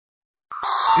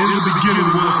In the beginning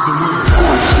was the word.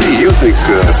 I see. You think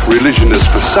religion is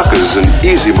for suckers and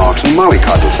easy marks and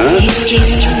mollycoddles, huh?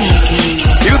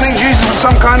 You think Jesus was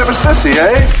some kind of a sissy,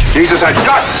 eh? Jesus had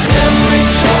guts. Every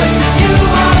choice you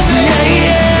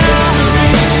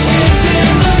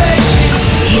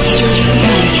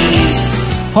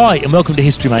are Hi, and welcome to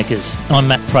History Makers. I'm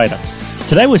Matt Prater.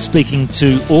 Today we're speaking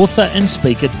to author and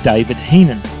speaker David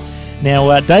Heenan.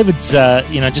 Now, David's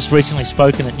just recently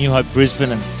spoken at New Hope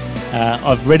Brisbane, and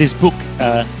I've read his book,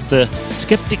 The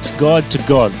Skeptic's Guide to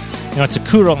God. Now, it's a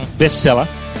Koorong bestseller,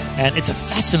 and it's a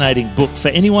fascinating book for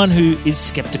anyone who is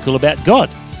skeptical about God.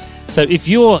 So if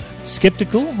you're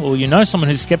skeptical, or you know someone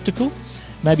who's skeptical,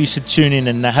 maybe you should tune in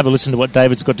and have a listen to what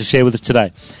David's got to share with us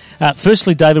today.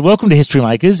 Firstly, David, welcome to History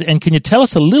Makers, and can you tell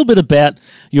us a little bit about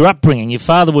your upbringing? Your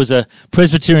father was a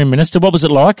Presbyterian minister. What was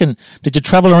it like, and did you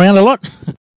travel around a lot?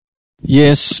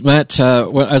 Yes, Matt.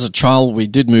 Well, as a child, we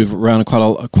did move around quite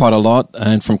a lot,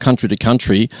 and from country to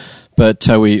country. But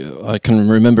I can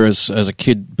remember as a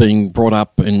kid being brought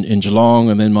up in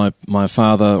Geelong, and then my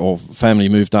father or family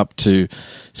moved up to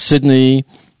Sydney,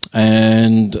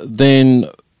 and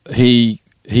then he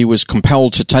was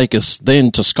compelled to take us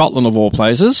then to Scotland, of all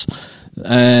places,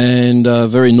 and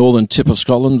very northern tip of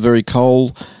Scotland, very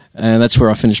cold, and that's where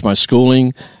I finished my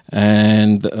schooling.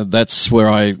 And that's where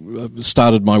I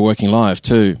started my working life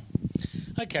too.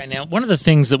 Okay, now one of the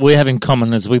things that we have in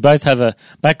common is we both have a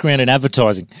background in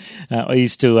advertising. I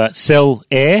used to sell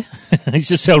air, I used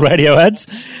to sell radio ads,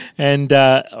 and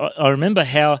I remember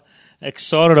how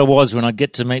excited I was when I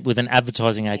get to meet with an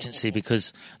advertising agency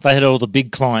because they had all the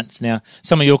big clients. Now,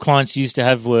 some of your clients you used to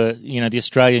have were, the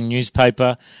Australian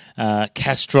newspaper,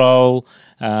 Castrol,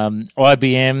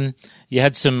 IBM. You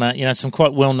had some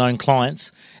quite well-known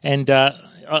clients, and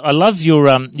I love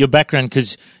your background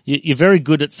because you're very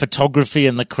good at photography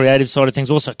and the creative side of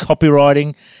things, also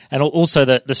copywriting, and also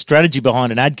the strategy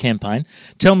behind an ad campaign.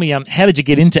 Tell me, how did you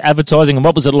get into advertising, and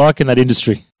what was it like in that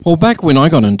industry? Well, back when I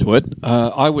got into it,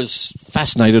 I was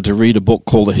fascinated to read a book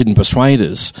called The Hidden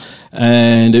Persuaders,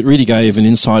 and it really gave an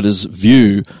insider's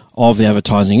view of the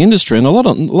advertising industry, and a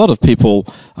lot of people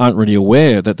aren't really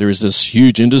aware that there is this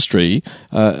huge industry.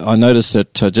 I noticed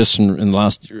that just in the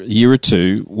last year or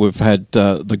two, we've had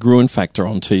the Gruen Factor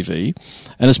on TV,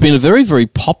 and it's been a very, very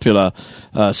popular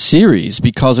series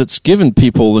because it's given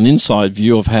people an inside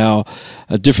view of how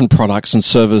different products and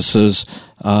services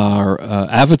are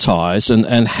advertised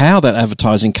and how that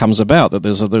advertising comes about. That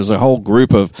there's a whole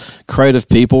group of creative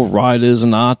people, writers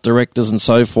and art directors and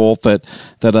so forth that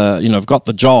have got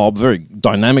the job, very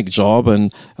dynamic job,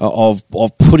 and of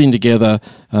putting together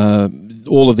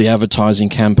all of the advertising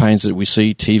campaigns that we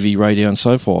see, TV, radio, and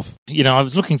so forth. I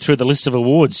was looking through the list of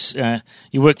awards.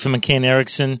 You worked for McCann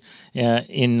Erickson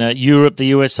in Europe, the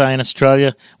USA, and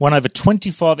Australia. Won over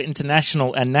 25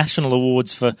 international and national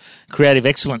awards for creative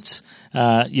excellence.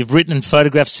 You've written and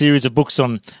photographed series of books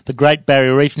on the Great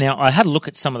Barrier Reef. Now, I had a look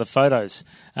at some of the photos.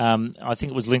 I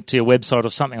think it was linked to your website or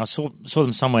something. I saw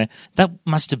them somewhere. That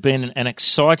must have been an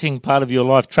exciting part of your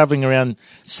life, travelling around,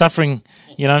 suffering,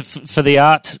 for the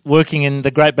art, working in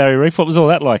the Great Barrier Reef. What was all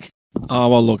that like? Oh,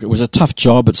 well, look, it was a tough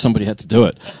job, but somebody had to do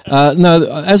it. I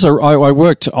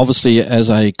worked, obviously, as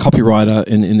a copywriter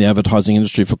in the advertising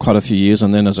industry for quite a few years,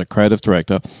 and then as a creative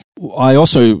director. I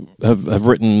also have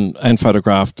written and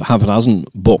photographed half a dozen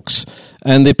books,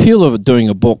 and the appeal of doing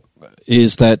a book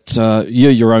is that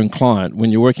you're your own client.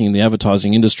 When you're working in the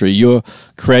advertising industry, you're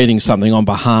creating something on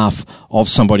behalf of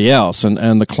somebody else,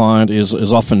 and the client is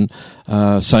often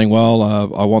saying, well,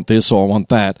 I want this or I want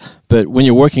that. But when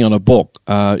you're working on a book,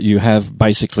 you have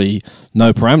basically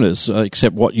no parameters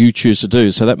except what you choose to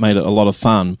do, so that made it a lot of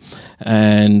fun.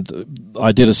 And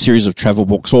I did a series of travel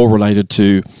books all related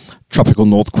to tropical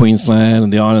North Queensland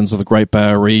and the islands of the Great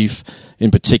Barrier Reef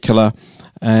in particular.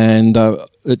 And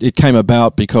it came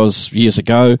about because years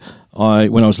ago,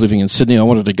 when I was living in Sydney, I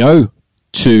wanted to go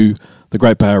to the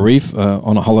Great Barrier Reef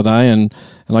on a holiday, and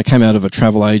I came out of a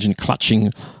travel agent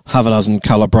clutching half a dozen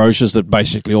colour brochures that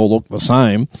basically all looked the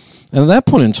same. And at that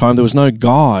point in time, there was no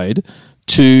guide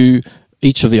to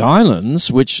each of the islands,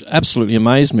 which absolutely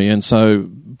amazed me. And so, a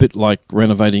bit like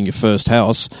renovating your first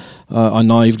house, I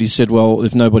naively said, well,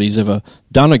 if nobody's ever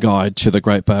done a guide to the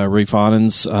Great Barrier Reef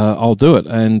Islands, I'll do it.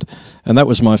 And that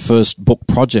was my first book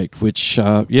project, which,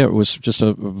 it was just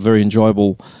a very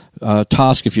enjoyable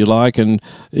task, if you like, and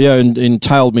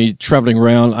entailed me travelling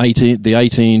around the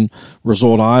 18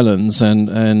 resort islands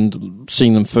and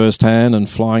seeing them firsthand and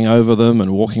flying over them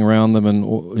and walking around them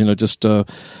and, just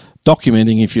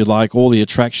documenting, if you like, all the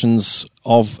attractions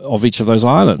of each of those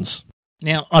islands.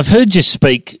 Now, I've heard you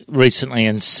speak recently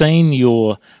and seen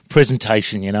your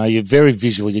presentation. You know, you're very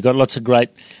visual. You've got lots of great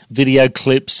video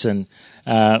clips and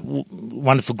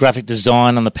wonderful graphic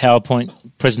design on the PowerPoint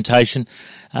presentation.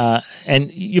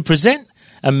 And you present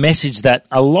a message that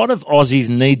a lot of Aussies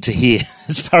need to hear,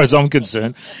 as far as I'm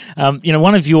concerned. You know,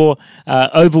 one of your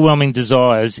overwhelming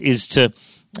desires is to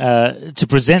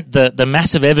present the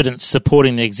massive evidence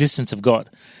supporting the existence of God.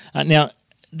 Now,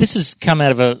 this has come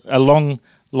out of a long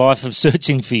life of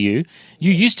searching for you.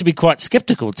 You used to be quite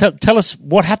sceptical. Tell us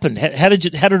what happened. How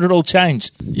did it all change?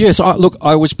 Yes,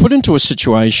 I was put into a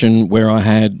situation where I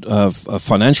had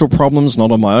financial problems,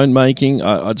 not on my own making.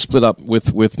 I'd split up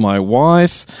with my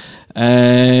wife,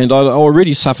 and I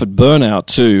already suffered burnout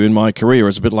too in my career.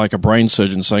 It's a bit like a brain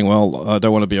surgeon saying, well, I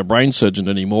don't want to be a brain surgeon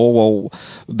anymore. Well,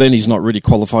 then he's not really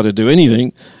qualified to do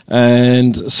anything.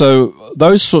 And so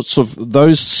those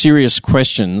serious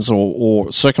questions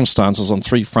or circumstances on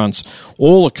three fronts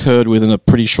all occurred within a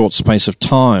pretty short space of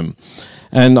time.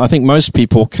 And I think most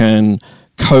people can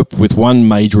cope with one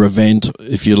major event,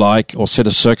 if you like, or set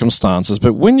of circumstances.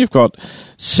 But when you've got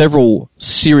several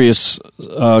serious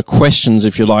questions,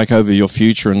 if you like, over your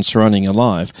future and surrounding your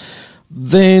life,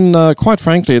 then quite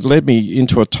frankly, it led me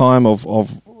into a time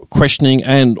of questioning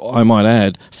and, I might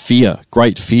add, fear,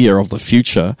 great fear of the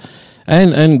future,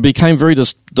 and became very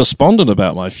despondent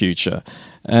about my future.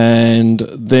 And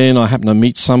then I happened to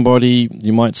meet somebody,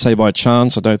 you might say by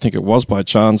chance. I don't think it was by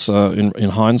chance in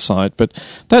hindsight, but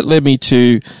that led me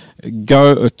to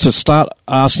go to start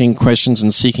asking questions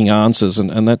and seeking answers,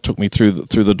 and that took me through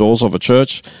the doors of a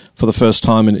church for the first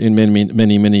time in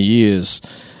many years.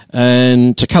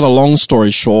 And to cut a long story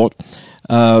short,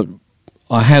 I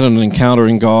had an encounter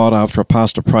in God after a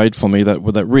pastor prayed for me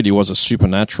that really was a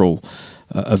supernatural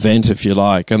event, if you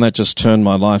like, and that just turned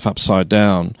my life upside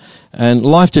down. And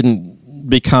life didn't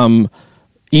become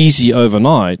easy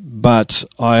overnight, but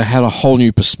I had a whole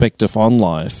new perspective on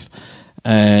life,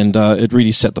 and it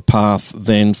really set the path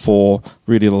then for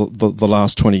really the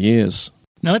last 20 years.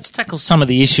 Now let's tackle some of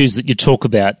the issues that you talk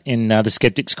about in The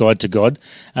Skeptic's Guide to God.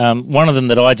 One of them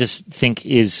that I just think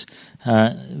is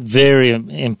very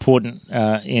important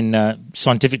in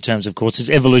scientific terms, of course, is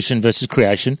evolution versus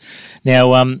creation.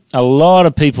 Now, a lot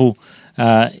of people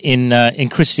in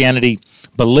Christianity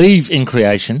believe in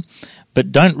creation,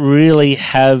 but don't really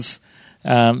have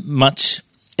much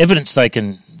evidence they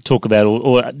can talk about,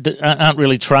 or aren't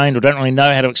really trained, or don't really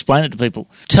know how to explain it to people.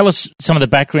 Tell us some of the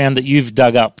background that you've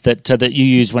dug up that you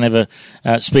use whenever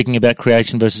speaking about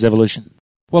creation versus evolution.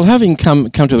 Well, having come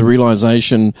to the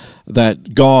realization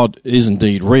that God is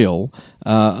indeed real,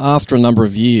 after a number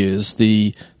of years,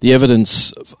 the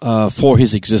evidence for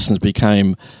his existence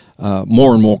became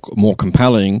more and more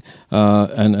compelling,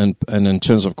 and in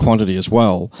terms of quantity as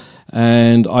well.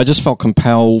 And I just felt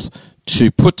compelled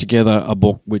to put together a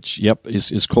book which,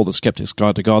 is called The Skeptic's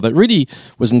Guide to God, that really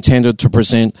was intended to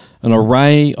present an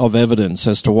array of evidence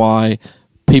as to why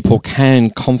people can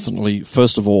confidently,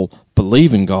 first of all,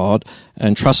 believe in God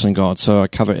and trust in God. So I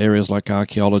cover areas like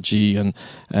archaeology and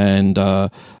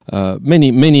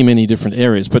many different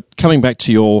areas. But coming back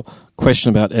to your question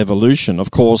about evolution, of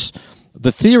course,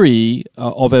 the theory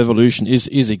of evolution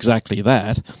is exactly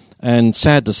that. And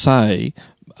sad to say,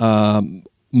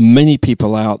 many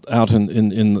people out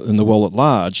in the world at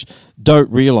large don't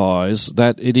realize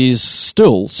that it is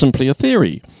still simply a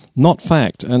theory, not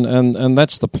fact. And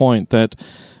that's the point, that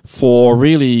for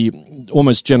really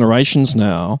almost generations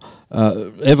now,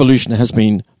 evolution has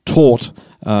been taught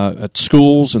at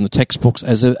schools and the textbooks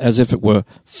as if it were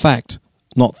fact,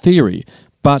 not theory.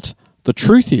 But the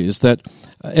truth is that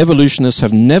evolutionists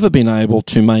have never been able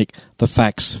to make the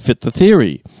facts fit the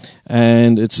theory.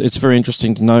 And it's very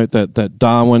interesting to note that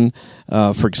Darwin,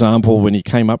 for example, when he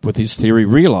came up with his theory,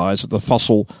 realized that the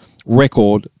fossil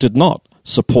record did not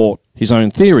support his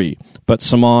own theory, but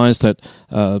surmised that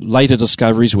later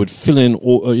discoveries would fill in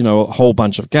a whole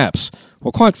bunch of gaps.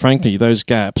 Well, quite frankly, those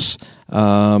gaps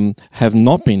have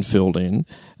not been filled in,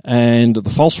 and the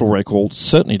fossil record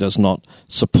certainly does not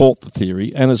support the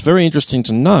theory. And it's very interesting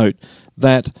to note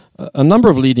that a number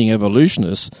of leading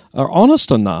evolutionists are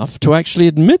honest enough to actually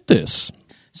admit this.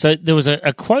 So there was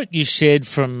a quote you shared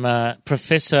from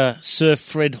Professor Sir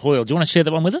Fred Hoyle. Do you want to share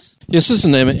that one with us? Yes, this is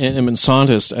an eminent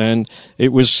scientist, and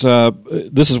it was.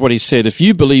 This is what he said: if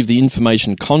you believe the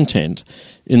information content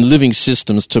in living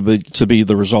systems to be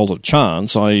the result of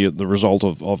chance, i.e. the result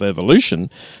of evolution,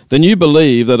 then you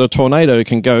believe that a tornado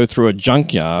can go through a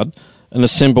junkyard and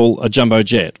assemble a jumbo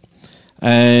jet.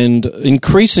 And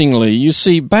increasingly, you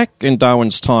see, back in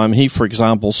Darwin's time, he, for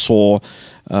example, saw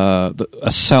a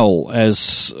cell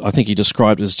as, I think he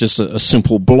described as just a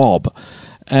simple blob.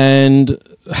 and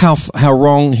how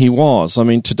wrong he was. I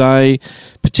mean, today,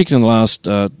 particularly in the last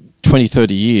 20,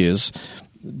 30 years,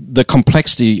 the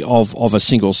complexity of a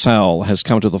single cell has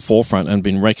come to the forefront and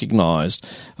been recognised.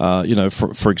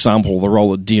 For example, the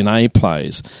role that DNA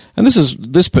plays, and this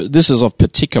is of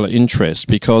particular interest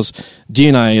because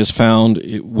DNA is found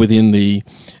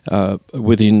within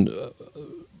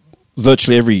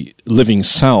virtually every living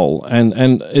cell,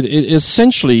 and it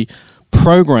essentially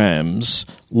programs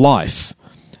life.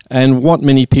 And what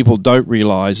many people don't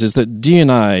realise is that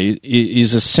DNA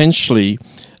is essentially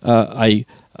a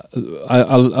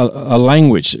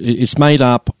language. It's made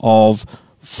up of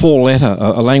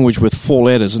a language with 4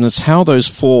 letters, and it's how those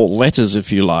 4 letters,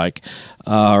 if you like,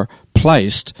 are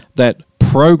placed that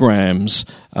programs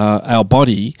our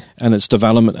body and its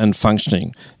development and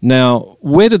functioning. Now,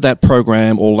 where did that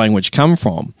program or language come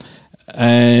from?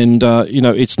 And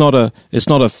it's not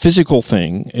a physical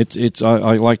thing.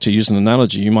 I like to use an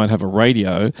analogy. You might have a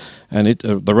radio, and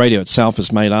the radio itself is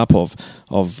made up of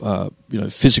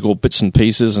physical bits and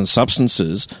pieces and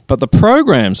substances. But the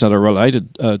programs that are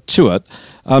related to it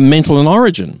are mental in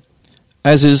origin,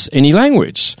 as is any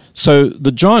language. So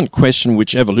the giant question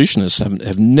which evolutionists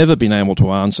have never been able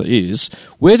to answer is,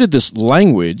 where did this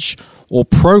language or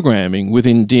programming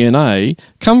within DNA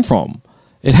come from?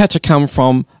 It had to come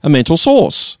from a mental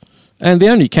source. And the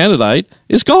only candidate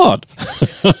is God.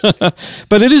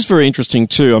 But it is very interesting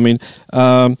too. I mean,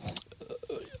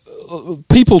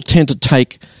 people tend to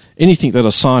take anything that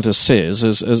a scientist says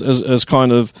as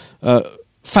kind of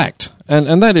fact.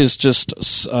 And that is just,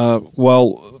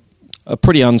 a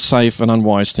pretty unsafe and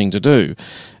unwise thing to do,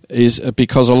 is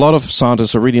because a lot of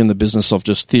scientists are really in the business of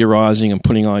just theorizing and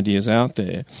putting ideas out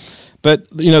there. But,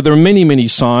 there are many, many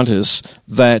scientists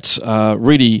that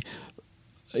really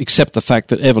accept the fact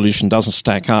that evolution doesn't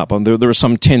stack up. And there are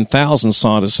some 10,000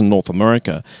 scientists in North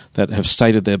America that have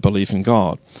stated their belief in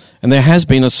God. And there has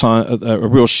been a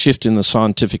real shift in the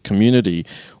scientific community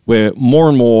where more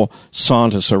and more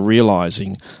scientists are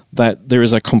realizing that there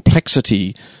is a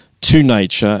complexity to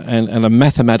nature and a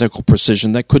mathematical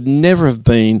precision that could never have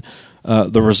been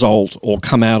the result or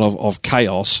come out of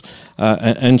chaos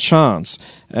and chance.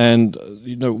 And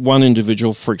one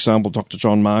individual, for example, Dr.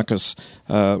 John Marcus,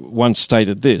 once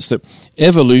stated this, that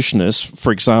evolutionists,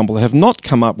 for example, have not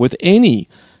come up with any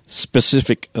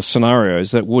specific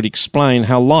scenarios that would explain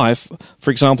how life,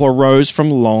 for example, arose from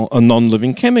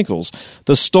non-living chemicals.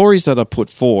 The stories that are put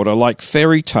forward are like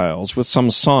fairy tales with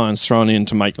some science thrown in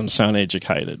to make them sound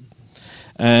educated.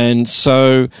 And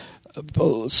so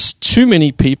too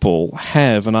many people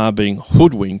have and are being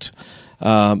hoodwinked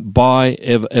by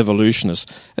evolutionists.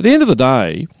 At the end of the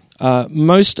day,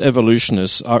 most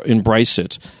evolutionists embrace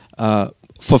it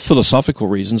for philosophical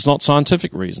reasons, not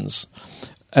scientific reasons.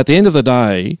 At the end of the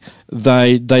day,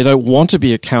 they don't want to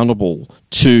be accountable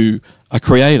to a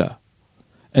creator.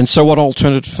 And so what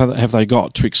alternative have they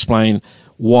got to explain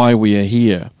why we are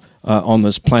here on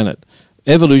this planet?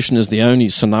 Evolution is the only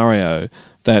scenario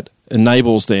that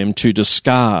enables them to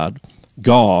discard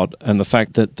God and the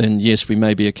fact that then, yes, we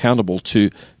may be accountable to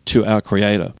our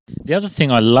Creator. The other thing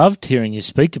I loved hearing you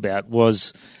speak about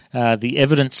was the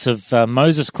evidence of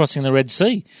Moses crossing the Red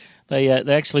Sea. They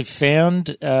actually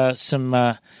found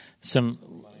some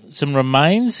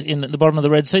remains in the bottom of the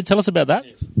Red Sea. Tell us about that.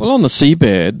 Well, on the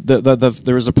seabed,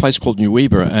 there is a place called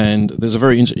Nuweiba, and there's a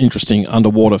very interesting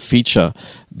underwater feature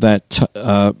that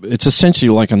it's essentially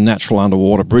like a natural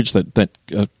underwater bridge that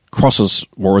crosses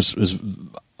or is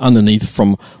underneath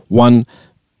from one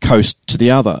coast to the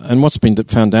other. And what's been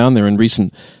found down there in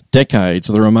recent decades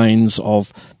are the remains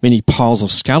of many piles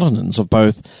of skeletons of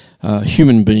both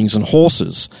human beings and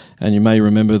horses. And you may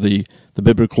remember the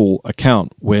biblical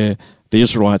account where the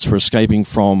Israelites were escaping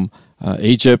from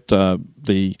Egypt.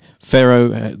 The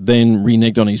Pharaoh then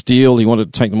reneged on his deal. He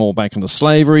wanted to take them all back into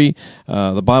slavery.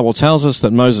 The Bible tells us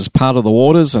that Moses parted the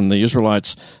waters and the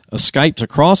Israelites escaped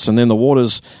across, and then the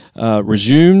waters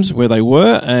resumed where they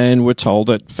were, and we're told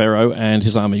that Pharaoh and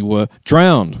his army were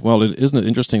drowned. Well, isn't it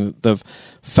interesting that they've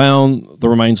found the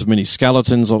remains of many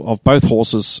skeletons of both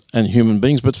horses and human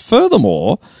beings, but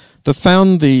furthermore, they've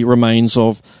found the remains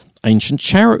of ancient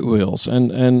chariot wheels,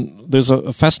 and there's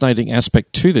a fascinating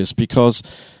aspect to this because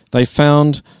they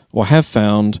found, or have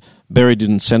found, buried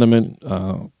in sediment,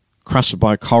 crusted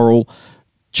by coral,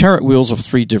 chariot wheels of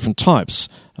 3 different types.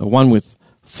 One with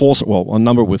a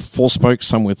number with 4 spokes,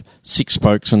 some with 6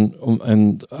 spokes,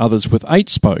 and others with 8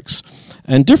 spokes.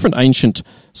 And different ancient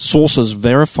sources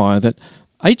verify that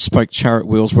 8-spoke chariot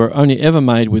wheels were only ever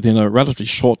made within a relatively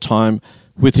short time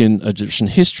within Egyptian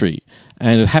history.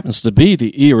 And it happens to be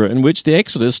the era in which the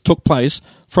Exodus took place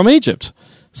from Egypt.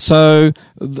 So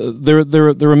there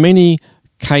are many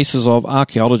cases of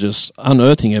archaeologists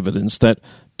unearthing evidence that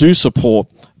do support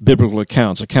biblical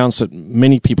accounts that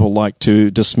many people like to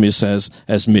dismiss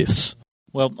as myths.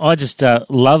 Well, I just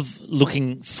love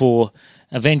looking for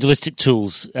evangelistic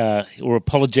tools or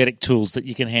apologetic tools that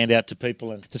you can hand out to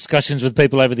people and discussions with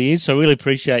people over the years. So I really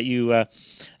appreciate you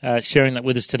sharing that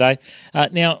with us today.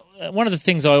 Now, one of the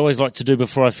things I always like to do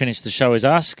before I finish the show is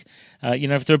ask,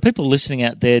 if there are people listening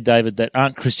out there, David, that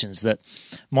aren't Christians, that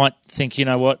might think, you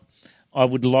know what, I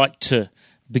would like to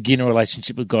begin a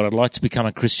relationship with God. I'd like to become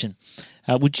a Christian.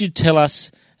 Would you tell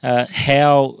us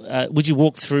would you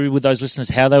walk through with those listeners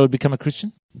how they would become a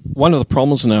Christian? One of the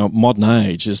problems in our modern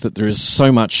age is that there is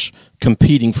so much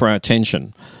competing for our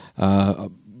attention.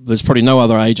 There's probably no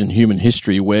other age in human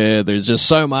history where there's just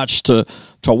so much to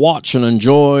watch and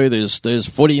enjoy. There's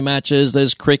footy matches,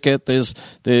 there's cricket, there's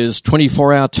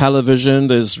 24-hour television.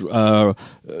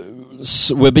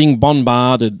 We're being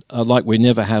bombarded like we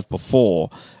never have before.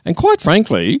 And quite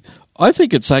frankly, I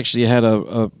think it's actually had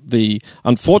the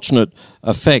unfortunate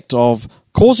effect of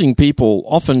causing people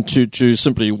often to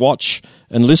simply watch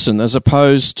and listen as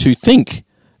opposed to think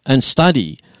and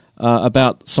study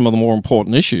about some of the more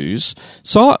important issues.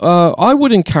 So I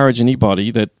would encourage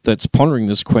anybody that's pondering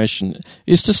this question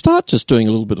is to start just doing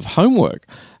a little bit of homework.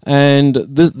 And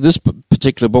this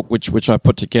particular book, which I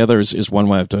put together, is one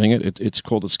way of doing it. It's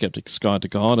called The Skeptic's Guide to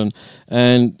God,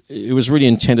 and it was really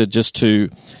intended just to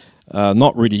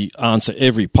not really answer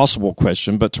every possible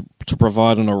question, but to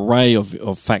provide an array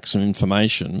of facts and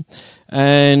information.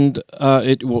 And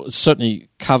it certainly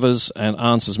covers and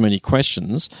answers many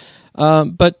questions.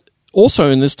 But also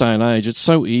in this day and age, it's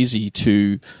so easy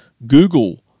to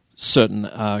Google certain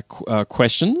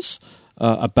questions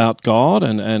about God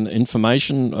and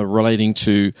information relating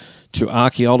to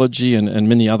archaeology and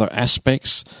many other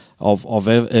aspects of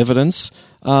evidence.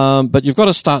 But you've got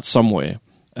to start somewhere.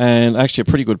 And actually, a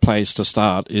pretty good place to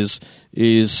start is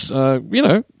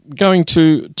going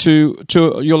to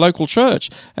your local church.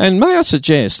 And may I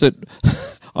suggest that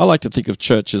I like to think of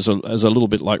churches as a little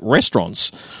bit like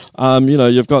restaurants.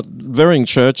 You've got varying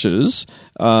churches,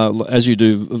 as you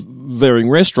do varying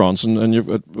restaurants, and you've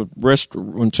got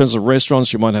in terms of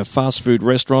restaurants, you might have fast food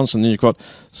restaurants, and then you've got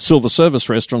silver service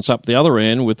restaurants up the other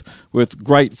end with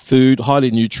great food,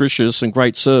 highly nutritious, and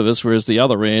great service. Whereas the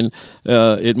other end,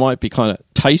 it might be kind of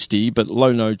tasty but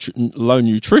low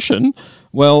nutrition.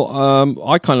 Well,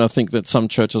 I kind of think that some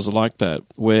churches are like that,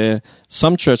 where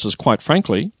some churches, quite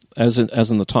frankly, as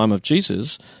in the time of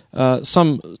Jesus,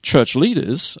 some church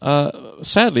leaders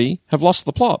sadly have lost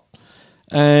the plot.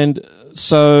 And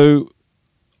so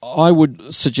I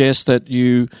would suggest that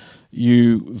you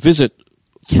visit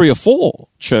 3 or 4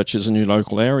 churches in your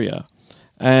local area.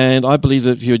 And I believe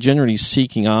that if you're generally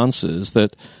seeking answers,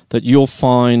 that you'll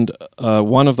find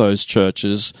one of those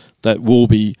churches that will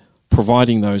be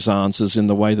providing those answers in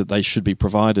the way that they should be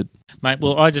provided. Mate,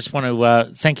 well, I just want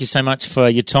to thank you so much for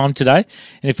your time today.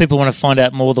 And if people want to find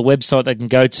out more, the website they can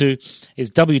go to is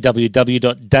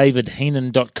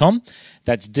www.davidheenan.com.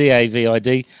 That's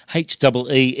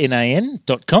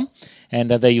DAVIDHEENAN.com. And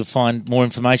there you'll find more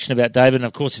information about David. And,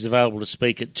 of course, he's available to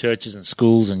speak at churches and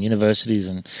schools and universities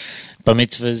and bar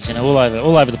mitzvahs,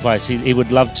 all over the place. He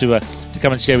would love to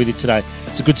come and share with you today.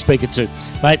 He's a good speaker too.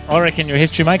 Mate, I reckon you're a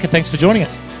history maker. Thanks for joining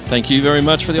us. Thank you very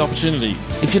much for the opportunity.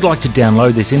 If you'd like to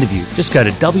download this interview, just go to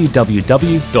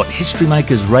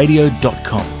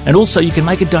www.historymakersradio.com. And also you can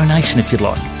make a donation if you'd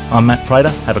like. I'm Matt Prater.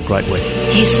 Have a great week.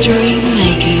 History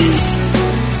Makers.